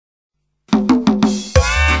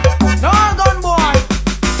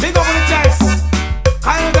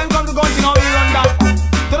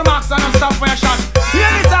for your shot. Hear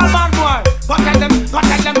this all bad boy. Go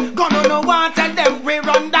tell them, gun no one tell them we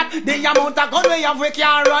run that. The amount of gun we have we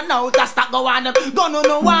can't run out. A stack go on them. Gun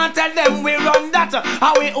no one tell them we run that.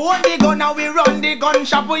 How we own the gun, how we run the gun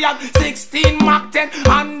shop. We have 16 Mach 10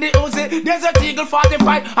 and the Uzi. There's a Eagle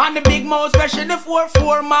 45 and the big mouse, especially the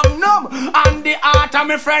 44 Magnum and the art of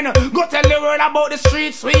my friend. Go tell the world about the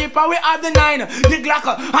street sweeper. We have the 9, the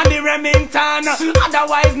Glock and the Remington,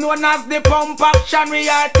 otherwise known as the pump action. We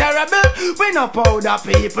are terrible. We no powder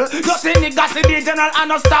people. Just in the gas the general and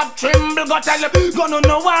no stop tremble. Go tell them, go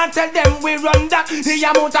no one tell them we run that. The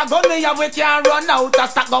amount of gun we have we can't run out. A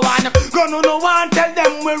stack go on. Go no one tell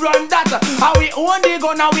them we run that. How we own the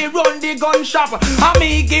gun, how we run the gun shop. And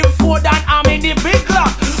me give food and I'm in the big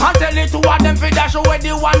clock. And tell it to what them for dash away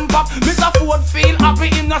the one pop. Mr. Ford feel happy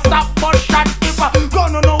in the stop but shot. If a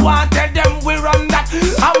gun no one tell them we run that.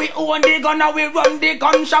 How we own the gun, how we run the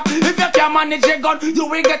gun shop. If you can't manage a gun, you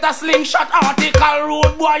will get a slingshot. Article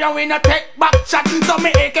road boy and we no take back shot. So me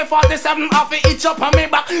AK-47 off it itch up on me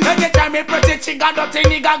back. Anytime me press it trigger, dirty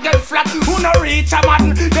nigga get flat. Who no reach a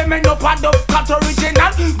man, them end up a dove cut original.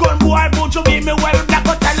 Gun boy buju be me well black.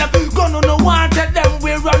 Go tell them, gun no one tell them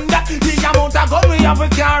we run that. The amount of gun we have we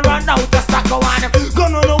can't run out. The stack go on.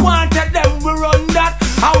 Gun no one tell them we run that.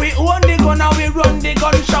 How we own the gun, how we run the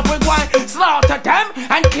gun shop. We go and slaughter them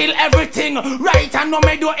and kill everything. Right, and no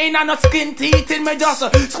me do in and no skin teeth in. Me just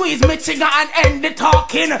squeeze me trigger and end the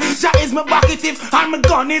talking. That is my bucket if and my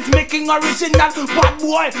gun is making original. Bad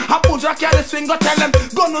boy, I put your carry swing. Go tell them,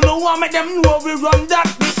 gun no one make them know we run that.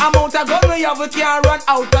 The amount of gun we have we can't run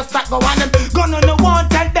out. The stack go on them. Gun no one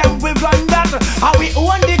tell them we run that. How we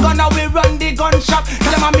own the gun, how we run the gun shop.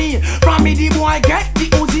 Tell them me, from me the boy get the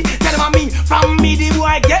Uzi. Tell them me, from me the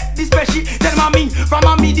boy get the special. Tell them me,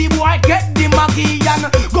 from me the boy get the Magian.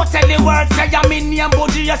 Go tell the world say I'm in the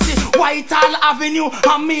buju, you see. Whitehall Avenue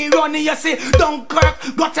and me running, you see.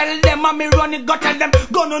 Dunkirk, go tell them and me running. Go tell them,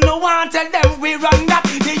 go no one tell them we run that.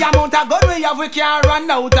 The amount of gun we have we can't run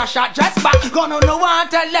out. A shot just back. Go no one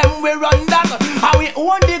tell them we run that. How we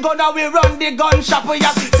own the gun, how we run the gun shop. We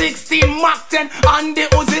have 16 Mach 10 and the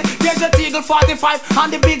Uzi. There's a Eagle 45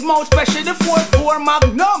 and the big mouse, especially the 44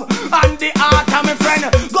 Magnum and the art of my friend.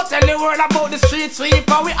 Go tell the world about the street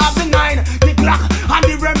sweeper. We have the 9, the Glock and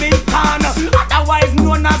the Remington, otherwise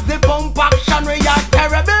known as the pump action. We are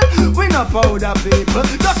terrible. We no powder people.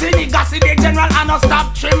 Just in the gas the general and no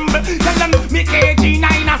stop tremble. Tell them me KG9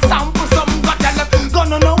 a sample some. Go tell them, go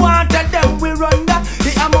no one tell them we run that.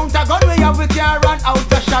 The amount of gun we have we can't run out.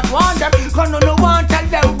 The shot one them. Go no one tell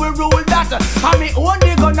them we rule that. And me own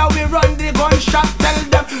the gun, now we run the gun shop. Tell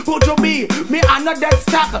them who to be, me and no dead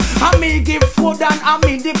stack. And me give food and I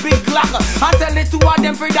mean the big clock. And tell it to all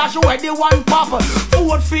them for dash away the one pop.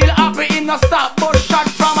 Food feel happy in the stop but shot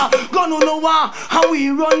from a gun no one. How we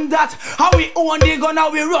run that. How we own the gun,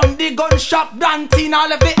 how we run the gun shop. Dantin all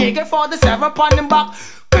left the AK-47 upon them back.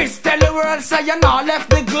 Chris tell the world say you not left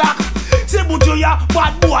the Glock. Say buju ya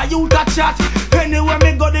bad boy you ta chat. Anywhere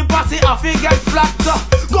me go the posse I fi get flat.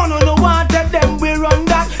 Gun no one tell them we run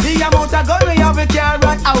that. The amount of gun we have we can't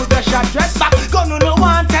run out. The shot dress back. Gun no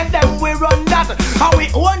one tell them we run that. How we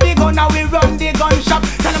own the gun, how we run the gun shop.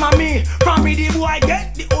 Tell them me, from me the boy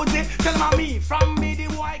get the Uzi. Tell them me, from me the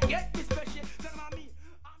boy get